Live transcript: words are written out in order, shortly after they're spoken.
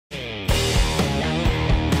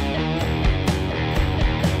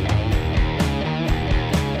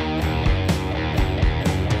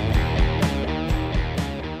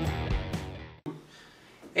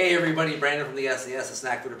Hey everybody, Brandon from the sAs, the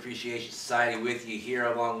Snack Food Appreciation Society, with you here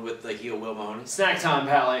along with the heel Will Mahoney. Snack time,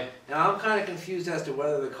 Pally. Now I'm kind of confused as to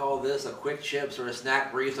whether to call this a QuickChips or a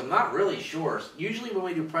snack briefs. I'm not really sure. Usually when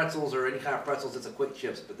we do pretzels or any kind of pretzels, it's a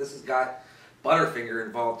QuickChips, but this has got Butterfinger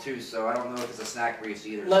involved too, so I don't know if it's a snack briefs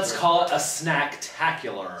either. Let's call it a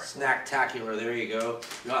snacktacular. Snacktacular, there you go.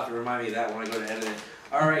 You'll have to remind me of that when I go to edit it.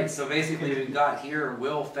 Alright, so basically we've got here,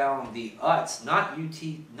 Will found the Utz, not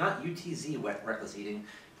UTZ, reckless eating,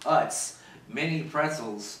 Utz mini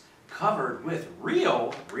pretzels covered with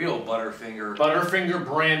real Butterfinger. Butterfinger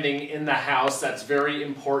branding in the house, that's very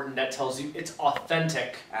important. That tells you it's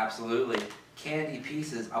authentic. Absolutely. Candy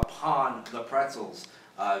pieces upon the pretzels.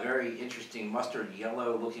 Very interesting mustard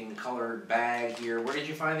yellow looking colored bag here. Where did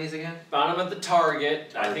you find these again? Found them at the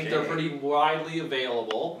Target. I think they're pretty widely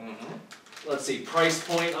available. Let's see, price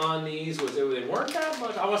point on these they weren't that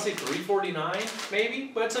much. I want to say $3.49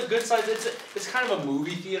 maybe, but it's a good size. It's kind of a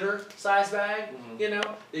movie theater size bag, you know,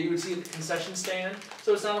 that you would see at the concession stand.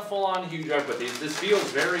 So it's not a full-on huge bag, but this feels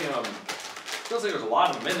very feels like there's a lot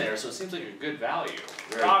of them in there, so it seems like a good value.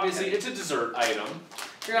 Obviously, it's a dessert item.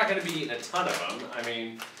 You're not going to be eating a ton of them. I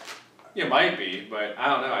mean, you might be, but I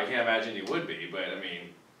don't know. I can't imagine you would be, but I mean,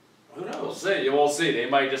 who knows? We'll see. We'll see. They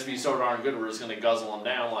might just be so darn good we're just going to guzzle them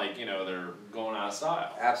down like, you know, they're going out of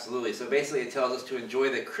style. Absolutely. So basically it tells us to enjoy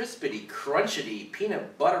the crispity, crunchity,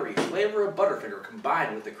 peanut buttery flavor of Butterfinger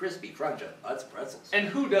combined with the crispy crunch of Utz pretzels. And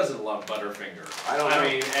who doesn't love Butterfinger? I don't know. I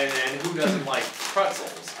mean, and who doesn't like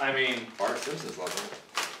pretzels? I mean, Bart Simpson's love them.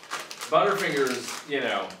 Butterfinger's, you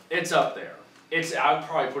know, it's up there. I would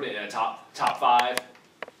probably put it in a top 5.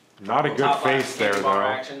 Not a good face there, though.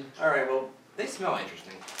 Alright, well, they smell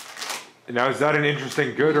interesting. Now, is that an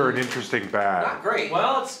interesting good or an interesting bad? Not great.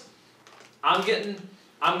 Well, I'm getting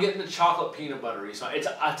the chocolate peanut buttery. So it's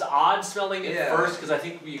odd smelling at first because I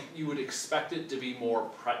think you would expect it to be more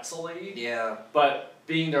pretzel-y. Yeah. But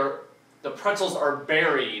being the pretzels are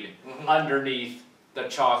buried underneath the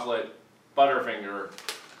chocolate Butterfinger.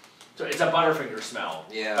 So it's a Butterfinger smell.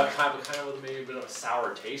 Yeah. But kind of with maybe a bit of a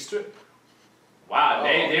sour taste to it. Wow,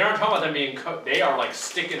 they aren't talking about them being coated. They are like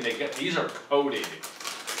sticking. These are coated.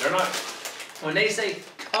 They're not. When they say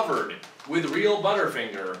covered with real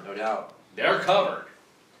Butterfinger, no doubt, they're covered.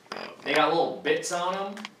 They got little bits on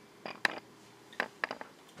them.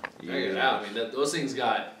 Check it out. I mean, those things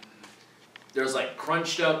there's like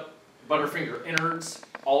crunched up Butterfinger innards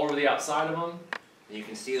all over the outside of them. And you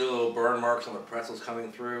can see the little burn marks on the pretzels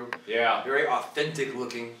coming through. Yeah. Very authentic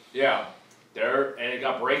looking. Yeah. And it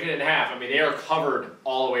got broken in half. I mean, they are covered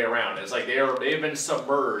all the way around. It's like they've been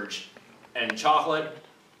submerged in chocolate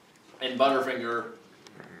and Butterfinger.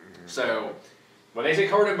 So when they say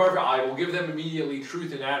covered in Butterfinger, I will give them immediately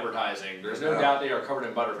truth in advertising. There's no doubt they are covered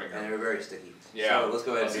in Butterfinger. And they're very sticky. Yeah. So let's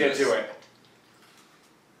go ahead and get to it.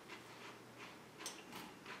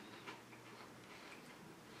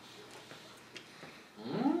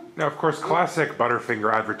 Now, of course, classic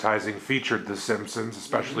Butterfinger advertising featured The Simpsons,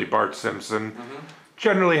 especially Bart Simpson,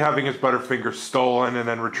 generally having his Butterfinger stolen and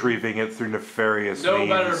then retrieving it through nefarious means. No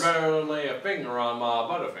better than lay a finger on my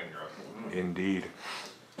Butterfinger. Indeed.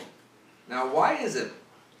 Now, why is it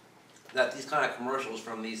that these kind of commercials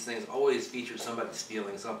from these things always feature somebody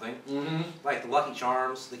stealing something? Like the Lucky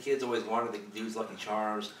Charms, the kids always wanted to use Lucky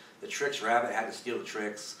Charms. The Trix Rabbit had to steal the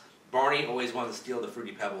Trix. Barney always wanted to steal the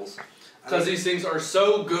Fruity Pebbles. Because these things are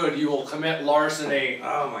so good, you will commit larceny.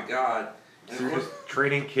 Oh my God. So you're just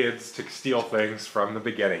training kids to steal things from the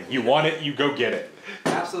beginning. You want it, you go get it.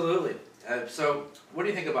 Absolutely. So, what do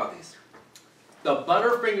you think about these? The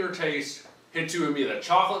Butterfinger taste hits you immediately. The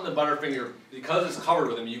chocolate and the Butterfinger, because it's covered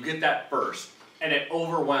with them, you get that first. And it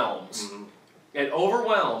overwhelms. It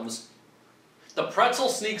overwhelms. The pretzel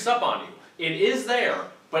sneaks up on you. It is there,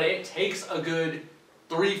 but it takes a good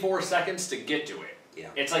 3-4 seconds to get to it. Yeah.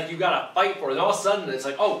 It's like you gotta fight for it. And all of a sudden, it's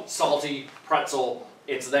like, oh, salty pretzel,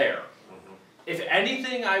 it's there. If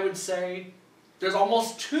anything, I would say there's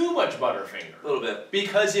almost too much Butterfinger. A little bit.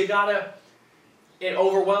 Because it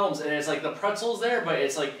overwhelms, and it's like the pretzel's there, but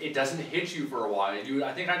it's like it doesn't hit you for a while.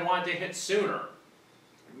 I think I'd want it to hit sooner.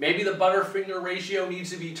 Maybe the Butterfinger ratio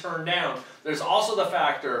needs to be turned down. There's also the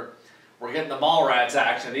factor, we're getting the Mallrats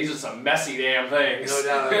action. These are some messy damn things. No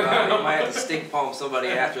doubt about it. You might have to stink palm somebody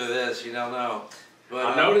after this, you don't know. But,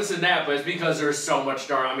 I'm noticing that, but it's because there's so much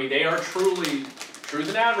I mean, they are truly, truth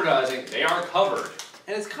in advertising, they are covered.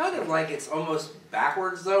 And it's kind of like it's almost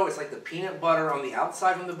backwards though. It's like the peanut butter on the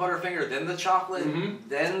outside from the Butterfinger, then the chocolate,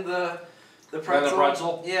 then the pretzel. Then the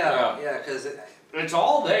pretzel? Yeah, because It's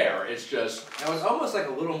all there. It's just. Now it's almost like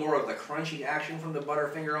a little more of the crunchy action from the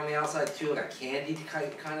Butterfinger on the outside too, like a candy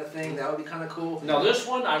kind of thing. That would be kind of cool. Now this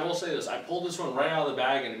one, I will say this: I pulled this one right out of the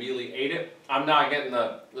bag and immediately ate it. I'm not getting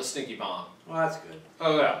the stinky bomb. Well, that's good.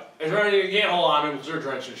 Oh yeah, it's already, you can't hold on to them because they're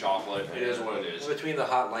drenched in chocolate. It is what it is. Between the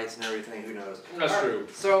hot lights and everything, who knows? That's true.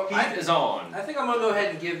 So Heat is on. I think I'm gonna go ahead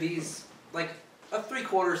and give these like a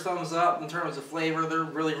 3/4 thumbs up in terms of flavor. They're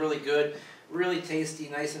really, really good. Really tasty,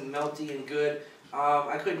 nice and melty and good.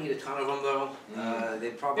 I couldn't eat a ton of them though.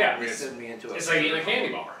 They'd probably send me into a. It's like eating a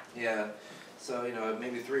candy bar. Yeah. So, you know,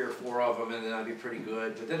 maybe 3 or 4 of them and then I'd be pretty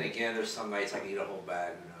good. But then again, there's some nights I can eat a whole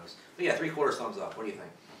bag, who knows. But yeah, 3/4 thumbs up. What do you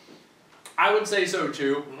think? I would say so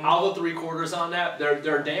too. I'll go 3/4 on that.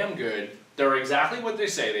 They're damn good. They're exactly what they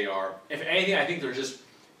say they are. If anything, I think they're just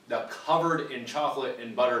covered in chocolate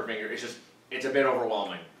and Butterfinger. It's a bit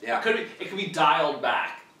overwhelming. Yeah. It could be dialed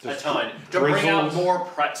back a ton to drizzled, bring out more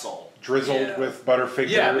pretzel. Drizzled with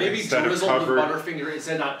Butterfinger maybe instead of drizzled covered. with Butterfinger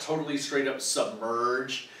instead, not totally straight up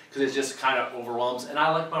submerged, because it just kind of overwhelms. And I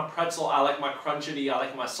like my pretzel, I like my crunchity, I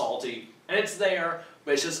like my salty, and it's there,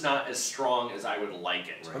 but it's just not as strong as I would like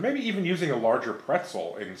it. Or maybe even using a larger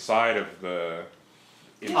pretzel inside of the.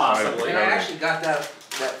 Possibly. And I actually got that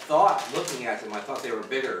thought looking at them. I thought they were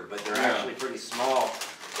bigger, but they're actually pretty small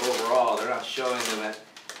overall. They're not showing them at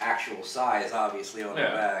actual size, obviously, on the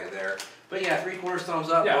bag there. But yeah, 3/4 thumbs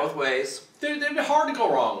up both ways. They'd be hard to go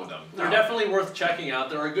wrong with them. They're definitely worth checking out.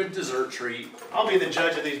 They're a good dessert treat. I'll be the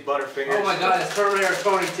judge of these Butterfingers. Oh my God, it's Terminator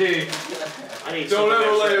 22. I need Don't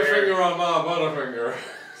ever lay a finger. finger on my Butterfinger.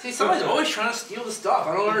 See, somebody's always trying to steal the stuff.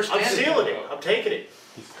 I don't understand. I'm stealing it. I'm taking it.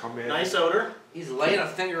 He's come in. Nice odor. He's laying a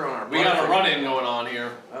finger on our We got a run-in going on here.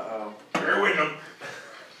 Uh-oh. Bear with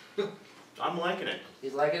him. I'm liking it.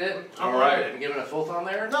 He's liking it? I'm Alright. liking You it. giving it a full thumb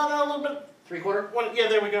there? No, a little bit. 3/4? Yeah,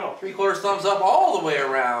 there we go. 3/4 thumbs up all the way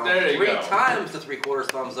around. There you 3 go. times the 3/4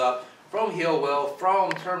 thumbs up from Will,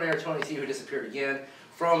 from Terminator 22 who disappeared again,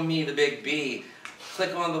 from me, the Big B.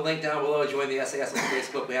 Click on the link down below. Join the SAS on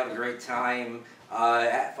Facebook. We have a great time.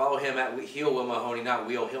 Follow him at Will Mahoney, not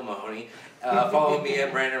Wheel Hill Mahoney. Follow me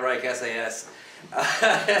at Brandon Reich SAS.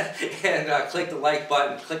 And click the like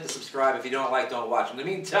button, click the subscribe. If you don't like, don't watch. In the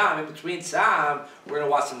meantime, in between time, we're going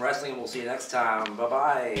to watch some wrestling and we'll see you next time.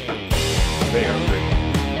 Bye-bye. Stay hungry.